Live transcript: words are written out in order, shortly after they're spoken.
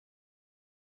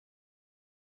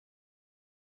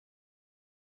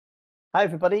Hi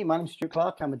everybody, my name is Stu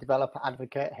Clark. I'm a developer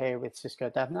advocate here with Cisco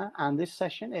DevNet, and this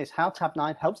session is how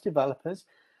Tabnine helps developers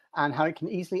and how it can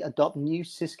easily adopt new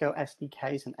Cisco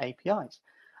SDKs and APIs.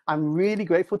 I'm really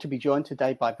grateful to be joined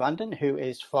today by Brandon, who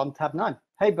is from Tabnine.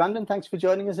 Hey Brandon, thanks for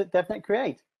joining us at DevNet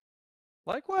Create.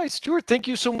 Likewise, Stuart, thank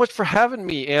you so much for having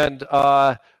me. And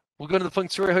we'll go to the fun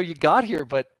story how you got here,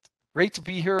 but great to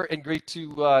be here and great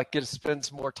to get to spend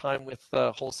some more time with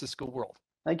the whole Cisco world.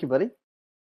 Thank you, buddy.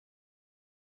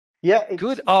 Yeah,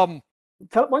 Good. why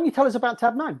don't you tell us about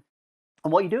Tabnine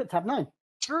and what you do at Tabnine?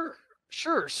 Sure.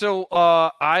 So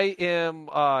I am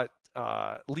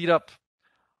lead up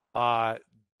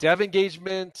dev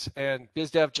engagement and biz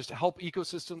dev, just to help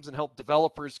ecosystems and help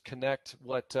developers connect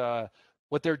what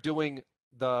they're doing,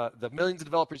 the millions of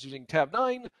developers using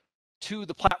Tab9 to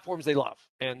the platforms they love.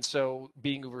 And so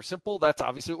being uber simple, that's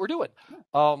obviously what we're doing.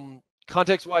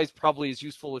 Context-wise, probably is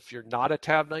useful if you're not a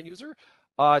Tab9 user.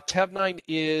 Tab9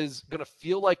 is going to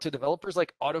feel like to developers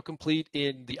like autocomplete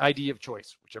in the IDE of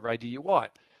choice, whichever IDE you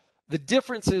want. The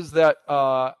difference is that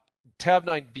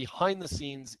Tab9 behind the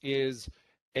scenes is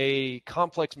a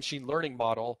complex machine learning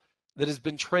model that has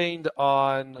been trained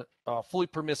on fully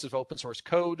permissive open source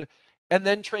code and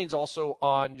then trains also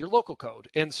on your local code.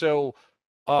 And so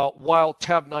while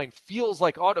Tab9 feels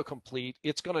like autocomplete,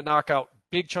 it's going to knock out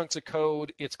big chunks of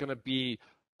code. It's going to be,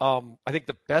 I think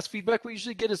the best feedback we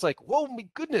usually get is like, whoa, my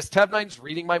goodness, Tab9's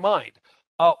reading my mind,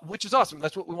 which is awesome.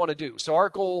 That's what we want to do. So our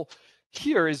goal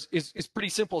here is pretty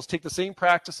simple, is take the same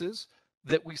practices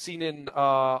that we've seen in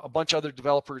a bunch of other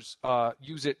developers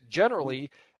use it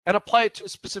generally and apply it to a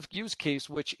specific use case,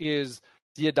 which is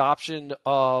the adoption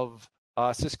of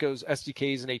Cisco's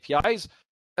SDKs and APIs.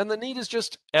 And the need is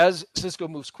just, as Cisco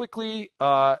moves quickly,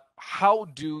 how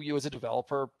do you as a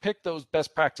developer pick those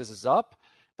best practices up?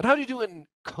 And how do you do it in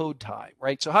code time,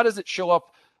 right? So how does it show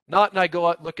up? Not, and I go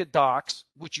out and look at docs,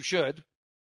 which you should,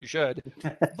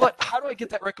 but how do I get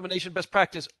that recommendation best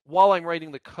practice while I'm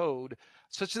writing the code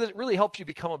such that it really helps you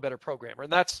become a better programmer?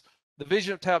 And that's the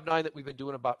vision of Tab9 that we've been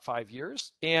doing about 5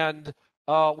 years. And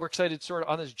we're excited sort of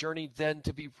on this journey then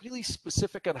to be really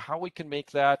specific on how we can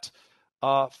make that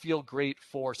feel great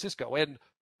for Cisco. And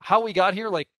how we got here,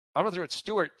 like, I'm going to throw it,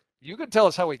 Stuart, you can tell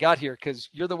us how we got here because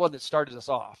you're the one that started us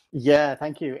off. Yeah,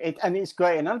 thank you. And it's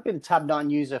great. And I've been a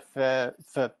Tab9 user for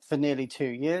nearly 2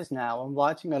 years now. I'm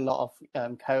writing a lot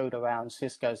of code around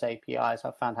Cisco's APIs.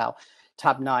 I found how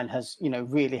Tab9 has,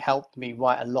 really helped me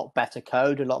write a lot better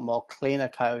code, a lot more cleaner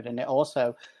code. And it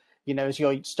also, as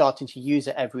you're starting to use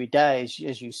it every day,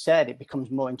 as you said, it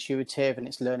becomes more intuitive and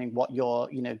it's learning what you're,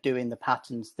 doing, the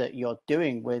patterns that you're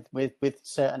doing with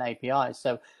certain APIs.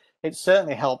 So it's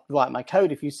certainly helped write my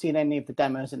code. If you've seen any of the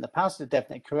demos in the past at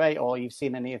DevNet Create, or you've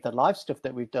seen any of the live stuff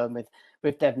that we've done with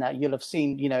DevNet, you'll have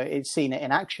seen, it's seen it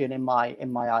in action in my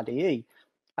IDE.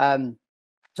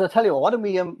 So I'll tell you what, why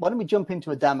don't we jump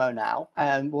into a demo now,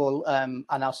 and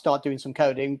I'll start doing some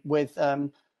coding with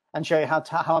and show you how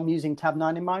I'm using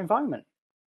Tab9 in my environment.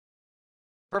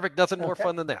 Perfect. Nothing more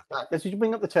fun than that. Right, let's just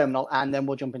bring up the terminal and then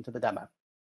we'll jump into the demo.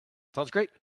 Sounds great.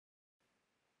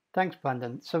 Thanks,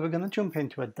 Brandon. So we're going to jump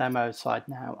into a demo side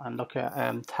now and look at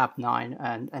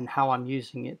Tab9 and how I'm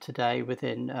using it today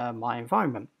within my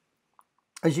environment.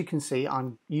 As you can see,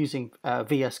 I'm using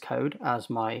VS Code as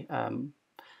my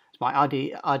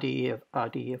IDE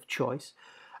of choice.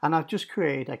 And I've just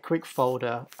created a quick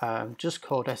folder just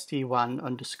called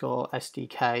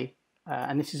sd1_SDK.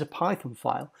 And this is a Python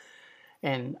file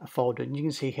in a folder. And you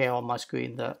can see here on my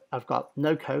screen that I've got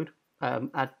no code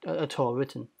at all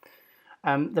written.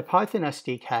 The Python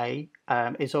SDK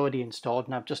is already installed,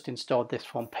 and I've just installed this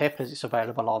from pip as it's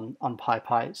available on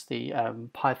PyPy. It's the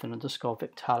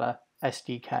Python_Victala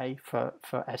SDK for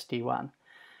SD1.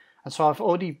 And so I've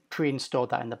already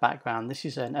pre-installed that in the background. This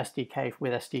is an SDK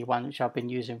with SD1, which I've been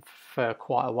using for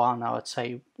quite a while now. I'd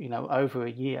say, over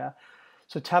a year.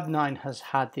 So Tab9 has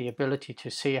had the ability to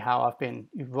see how I've been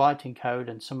writing code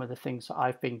and some of the things that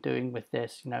I've been doing with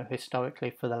this,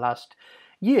 historically for the last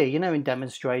year, in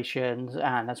demonstrations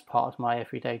and as part of my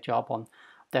everyday job on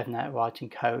DevNet,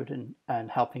 writing code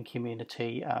and helping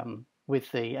community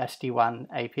with the SD1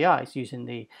 APIs using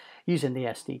the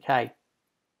SDK.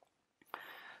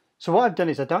 So what I've done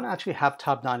is I don't actually have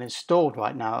Tab9 installed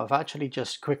right now. I've actually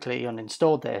just quickly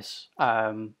uninstalled this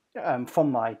from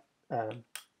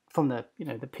the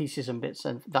the pieces and bits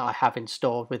that I have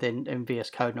installed within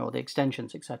VS Code and all the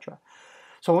extensions, etc.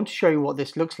 So I want to show you what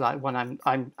this looks like when I'm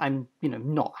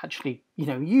not actually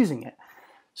using it.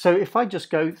 So if I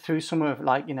just go through some of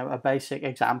a basic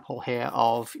example here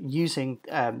of using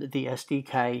the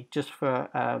SDK just for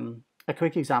a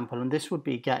quick example, and this would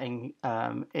be getting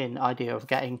in idea of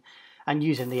getting and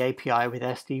using the API with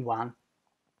SD1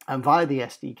 via the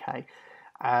SDK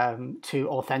to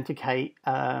authenticate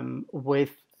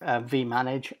with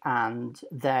vManage, and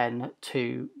then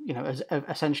to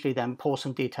essentially then pull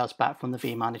some details back from the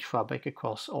vManage fabric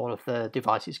across all of the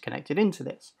devices connected into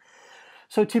this.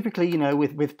 So typically,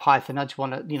 with Python, I just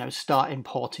want to start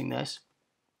importing this.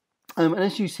 And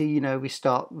as you see, we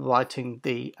start writing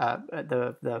the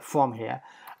from here,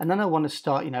 and then I want to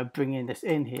start, bringing this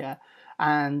in here,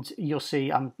 and you'll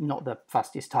see I'm not the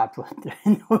fastest typer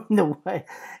in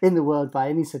the world by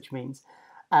any such means,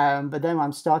 but then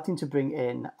I'm starting to bring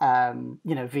in,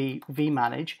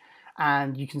 vManage,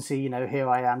 and you can see, here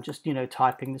I am just,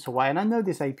 typing this away, and I know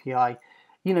this API,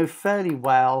 fairly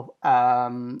well.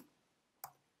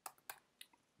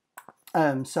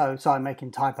 So I'm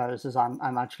making typos as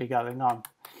I'm actually going on.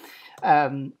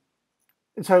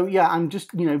 So yeah, I'm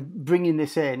just bringing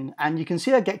this in, and you can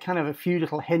see I get kind of a few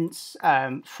little hints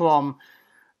from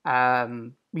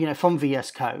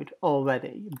VS Code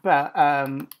already, but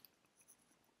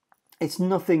it's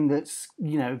nothing that's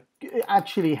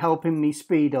actually helping me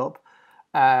speed up.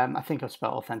 I think I've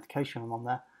spelled authentication on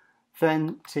there.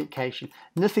 Authentication.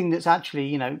 Nothing that's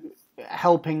actually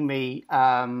helping me.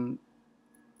 A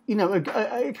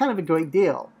kind of a great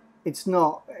deal. It's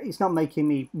not making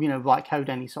me write code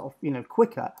any sort of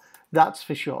quicker, that's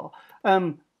for sure.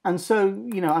 And so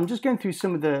I'm just going through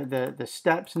some of the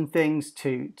steps and things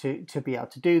to be able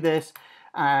to do this.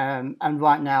 And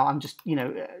right now I'm just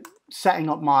setting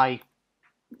up my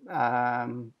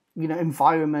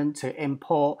environment to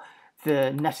import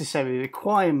the necessary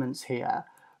requirements here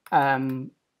to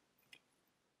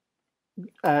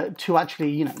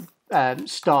actually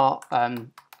start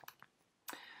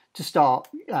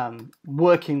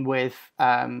working with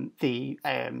the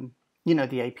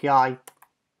API.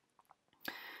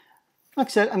 Like I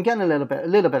said, I'm getting a little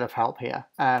bit of help here.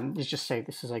 Let's just save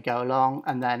this as I go along,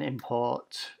 and then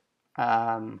import.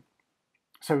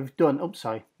 So we've done. Oops,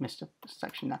 sorry, missed a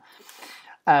section there.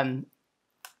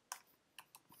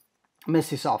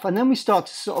 Miss this off, and then we start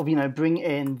to sort of bring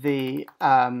in the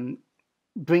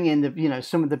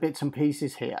some of the bits and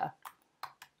pieces here,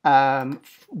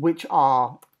 which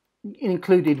are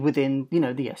included within the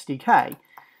SDK.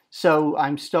 So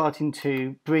I'm starting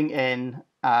to bring in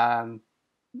the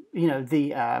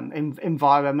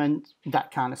environment,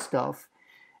 that kind of stuff,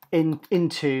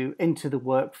 into the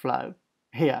workflow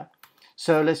here.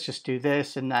 So let's just do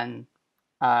this, and then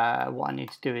what I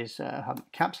need to do is have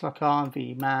caps lock on,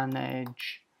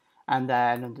 vManage, and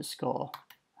then underscore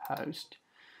host.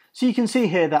 So you can see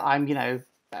here that I'm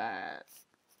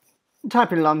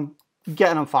typing along,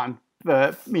 getting on fine,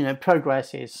 but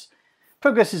progress is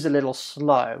a little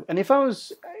slow. And if I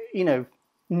was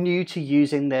new to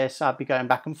using this, I'd be going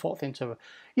back and forth into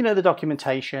the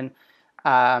documentation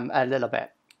a little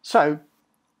bit. So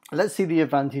let's see the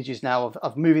advantages now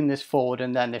of moving this forward,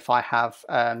 and then if I have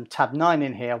Tabnine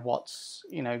in here, what's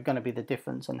going to be the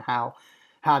difference and how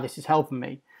this is helping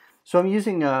me. So I'm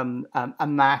using a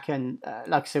Mac, and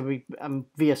like I said,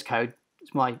 VS Code.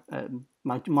 It's my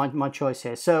choice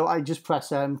here. So I just press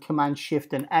Command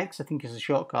Shift and X, I think is a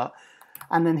shortcut,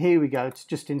 and then here we go to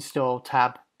just install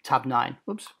Tabnine.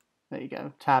 Oops, there you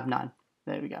go, Tabnine.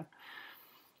 There we go.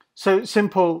 So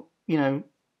simple,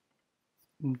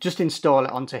 just install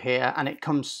it onto here, and it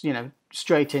comes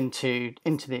straight into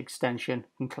the extension.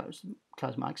 And close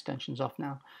my extensions off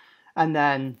now, and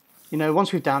then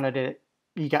once we've downloaded it,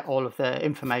 you get all of the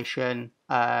information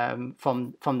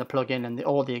from the plugin and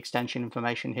all the extension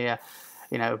information here,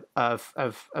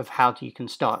 of how you can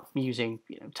start using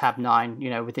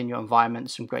Tabnine within your environment.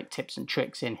 Some great tips and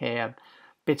tricks in here,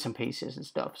 bits and pieces and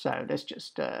stuff. So let's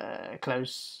just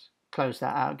close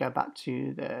that out, go back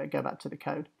to the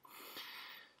code,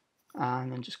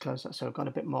 and then just close that, so I've got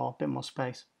a bit more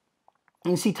space. You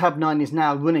can see Tabnine is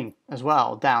now running as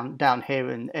well down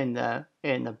here in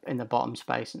the bottom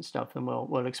space and stuff, and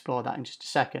we'll explore that in just a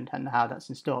second and how that's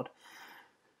installed.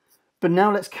 But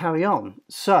now let's carry on.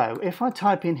 So if I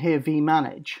type in here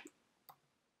vManage,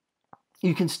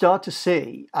 you can start to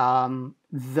see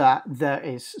that there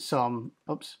is some.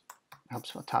 Oops, helps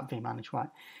if I type vManage right.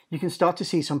 You can start to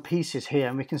see some pieces here,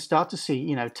 and we can start to see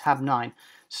Tabnine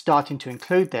starting to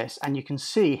include this, and you can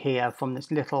see here from this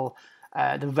little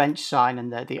the wrench sign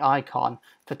and the icon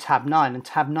for Tabnine, and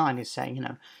Tabnine is saying,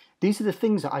 these are the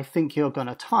things that I think you're going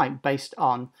to type based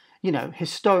on,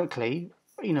 historically,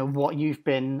 what you've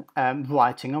been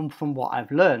writing on from what I've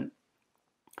learned.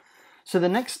 So the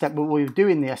next step, what we would do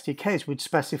in the SDK is we'd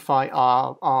specify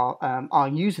our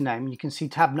username. You can see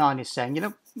Tabnine is saying,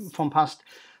 from past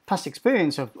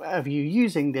experience of you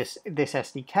using this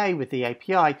SDK with the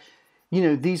API, you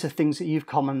know, these are things that you've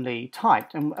commonly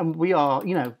typed, and we are,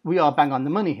 you know, we are bang on the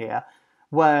money here,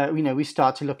 where, you know, we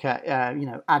start to look at, you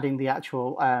know, adding the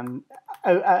actual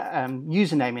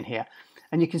username in here.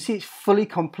 And you can see it's fully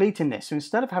complete in this. So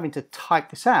instead of having to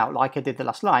type this out like I did the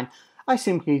last line, I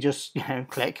simply just, you know,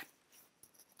 click,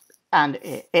 and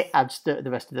it adds the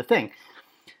rest of the thing.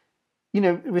 You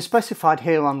know, we're specified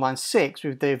here on line 6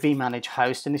 with the vmanage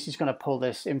host, and this is going to pull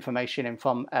this information in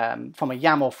from a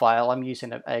YAML file. I'm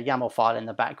using a YAML file in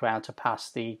the background to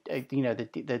pass the you know,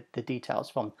 the details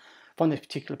from this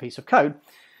particular piece of code.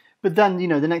 But then, you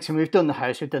know, the next time we've done the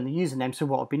host, we've done the username. So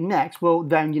what would be next? Well,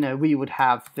 then, you know, we would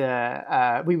have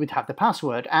the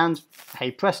password, and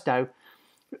hey presto,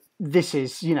 this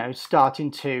is, you know, starting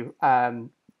to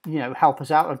you know, help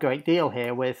us out a great deal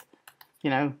here with,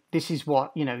 you know, this is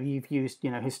what, you know, you've used,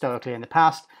 you know, historically in the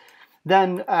past.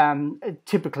 Then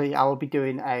typically I will be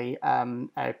doing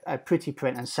a pretty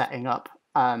print and setting up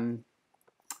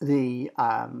the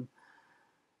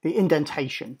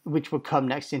indentation, which will come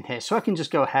next in here. So I can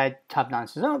just go ahead, Tabnine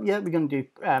says, oh yeah, we're going to do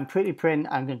pretty print,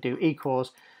 I'm going to do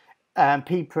equals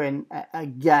pprint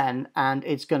again, and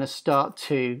it's going to start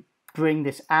to bring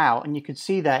this out. And you can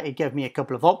see that it gave me a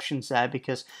couple of options there,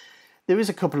 because there is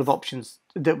a couple of options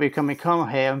that we're coming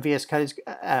here, and VS Code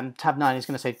Tabnine is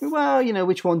going to say, well, you know,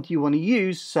 which one do you want to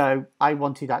use? So I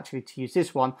wanted actually to use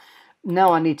this one.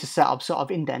 Now I need to set up sort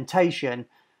of indentation.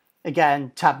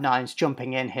 Again, Tabnine's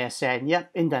jumping in here saying,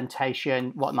 yep,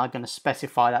 indentation, what am I going to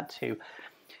specify that to?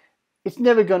 It's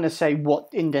never going to say what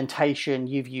indentation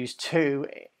you've used to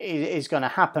is going to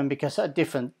happen, because at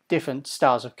different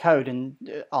styles of code and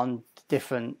on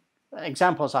different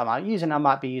examples I might use, and I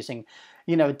might be using,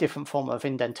 you know, a different form of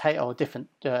indentation or different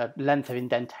length of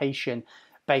indentation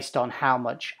based on how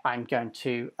much I'm going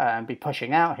to be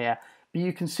pushing out here. But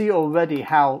you can see already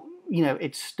how, you know,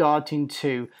 it's starting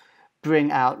to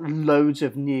bring out loads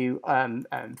of new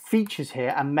features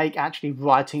here and make actually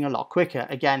writing a lot quicker.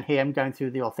 Again, here I'm going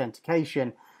through the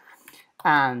authentication,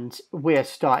 and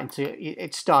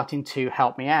it's starting to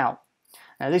help me out.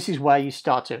 Now this is where you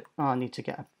start to, oh, I need to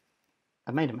get,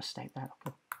 I made a mistake there.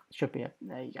 It should be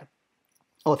there you go.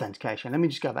 Authentication. Let me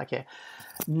just go back here.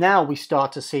 Now we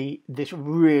start to see this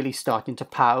really starting to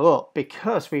power up,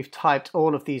 because we've typed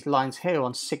all of these lines here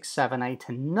on 6, 7, 8,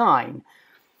 and 9.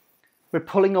 We're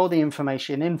pulling all the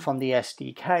information in from the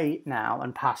SDK now,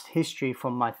 and past history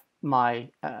from my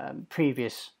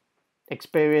previous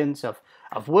experience of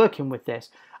working with this,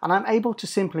 and I'm able to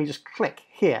simply just click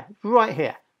here, right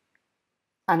here,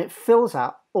 and it fills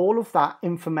out all of that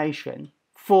information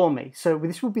for me. So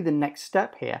this will be the next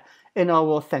step here in our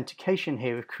authentication.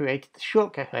 Here we've created the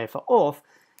shortcut here for auth.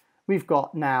 We've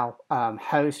got now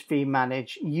host,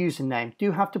 vmanage, username.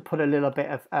 Do have to put a little bit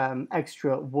of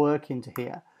extra work into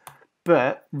here,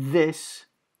 but this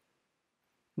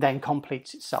then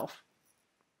completes itself.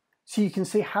 So you can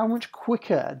see how much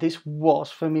quicker this was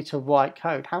for me to write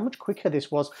code, how much quicker this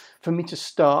was for me to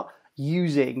start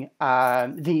using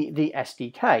the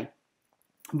SDK.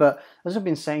 But as I've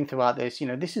been saying throughout this, you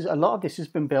know, a lot of this has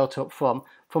been built up from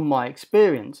my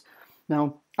experience.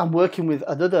 Now, I'm working with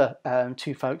another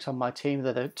two folks on my team.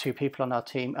 They're the two people on our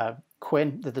team,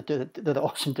 Quinn, the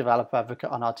awesome developer advocate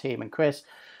on our team, and Chris,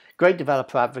 great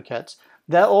developer advocates.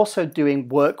 They're also doing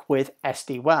work with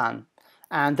SD-WAN,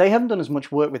 and they haven't done as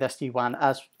much work with SD-WAN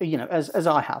as, you know, as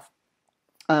I have.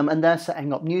 And they're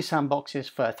setting up new sandboxes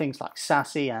for things like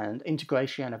SASE and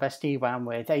integration of SD-WAN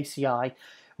with ACI,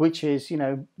 which is, you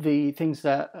know, the things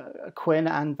that Quinn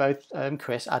and both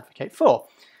Chris advocate for.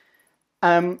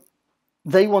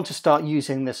 They want to start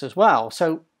using this as well.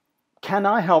 So can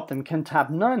I help them? Can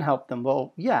Tabnine help them?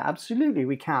 Well, yeah, absolutely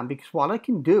we can, because what I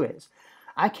can do is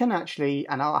I can actually,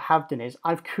 and I have done is,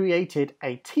 I've created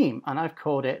a team, and I've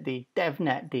called it the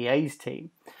DevNet DAs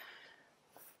team.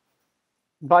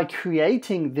 By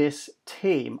creating this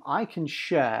team, I can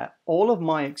share all of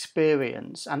my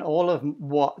experience and all of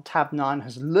what Tabnine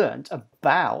has learned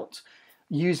about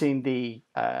using the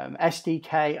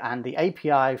SDK and the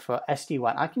API for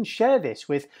SD-WAN. I can share this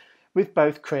with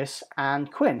both Chris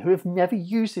and Quinn, who have never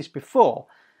used this before.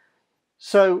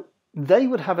 So they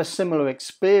would have a similar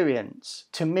experience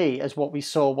to me as what we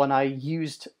saw when I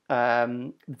used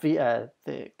the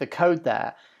code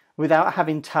there, without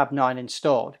having Tabnine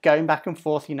installed, going back and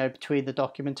forth, you know, between the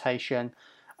documentation,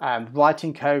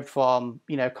 writing code from,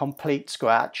 you know, complete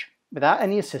scratch without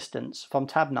any assistance from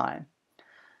Tabnine.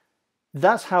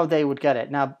 That's how they would get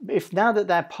it. Now that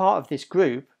they're part of this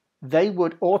group, they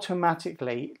would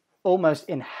automatically almost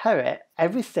inherit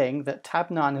everything that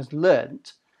Tabnine has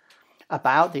learned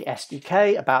about the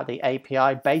SDK, about the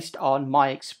API, based on my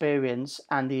experience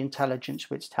and the intelligence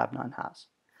which Tabnine has.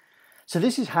 So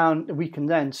this is how we can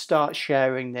then start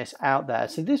sharing this out there.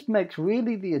 So this makes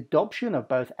really the adoption of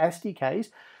both SDKs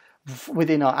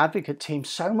within our advocate team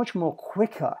so much more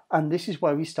quicker. And this is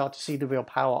where we start to see the real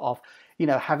power of,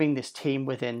 having this team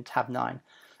within Tabnine.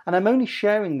 And I'm only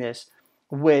sharing this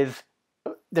with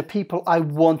the people I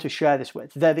want to share this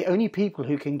with. They're the only people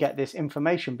who can get this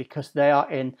information because they are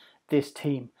in this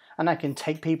team. And I can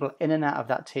take people in and out of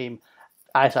that team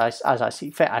as I see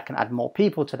fit. I can add more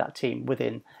people to that team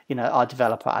within, our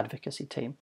developer advocacy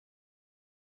team.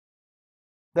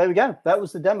 There we go. That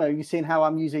was the demo. You've seen how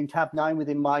I'm using Tabnine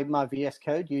within my VS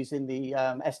Code using the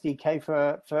SDK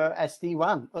for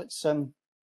SD-WAN.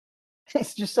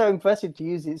 It's just so impressive to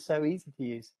use. It's so easy to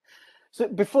use. So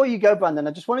before you go, Brandon,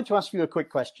 I just wanted to ask you a quick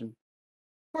question.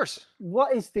 Of course.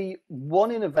 What is the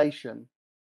one innovation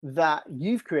that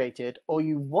you've created or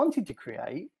you wanted to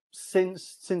create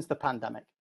since the pandemic?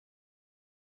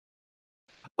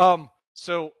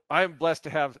 So I'm blessed to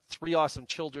have 3 awesome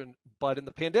children, but in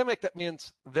the pandemic, that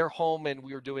means they're home and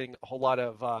we were doing a whole lot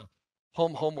of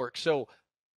home homework. So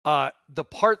the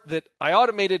part that I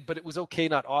automated, but it was okay,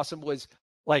 not awesome, was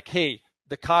like, hey,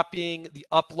 the copying, the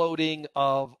uploading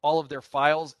of all of their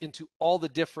files into all the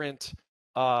different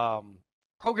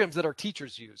programs that our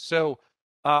teachers use. So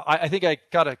I think I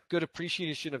got a good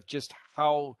appreciation of just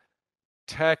how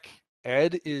tech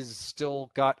ed is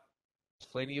still got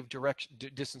plenty of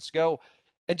distance to go,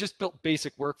 and just built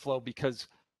basic workflow, because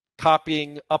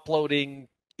copying, uploading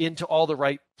into all the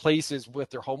right places with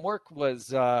their homework was,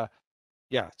 so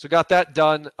got that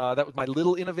done. That was my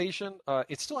little innovation.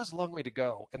 It still has a long way to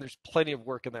go, and there's plenty of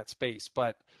work in that space,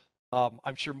 but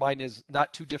I'm sure mine is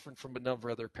not too different from a number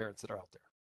of other parents that are out there.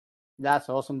 That's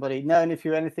awesome, buddy. No, and if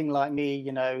you're anything like me,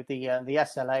 the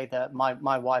SLA that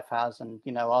my wife has, and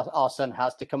our son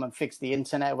has to come and fix the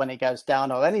internet when it goes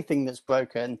down or anything that's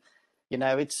broken,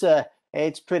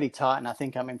 it's pretty tight, and I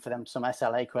think I'm in for them some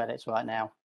SLA credits right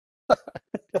now.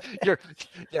 You're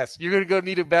going to go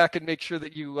need them back and make sure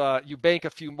that you bank a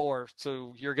few more,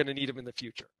 so you're going to need them in the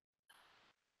future.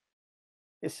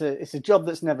 It's a job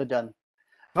that's never done.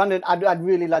 Brandon, I'd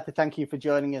really like to thank you for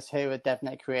joining us here at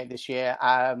DevNet Create this year,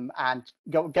 and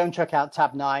go and check out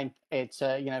Tabnine. It's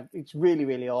it's really,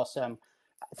 really awesome.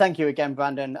 Thank you again,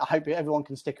 Brandon. I hope everyone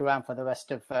can stick around for the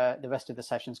rest of the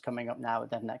sessions coming up now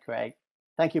at DevNet Create.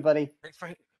 Thank you, buddy.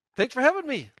 Thanks for having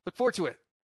me. Look forward to it.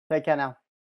 Take care now.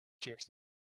 Cheers.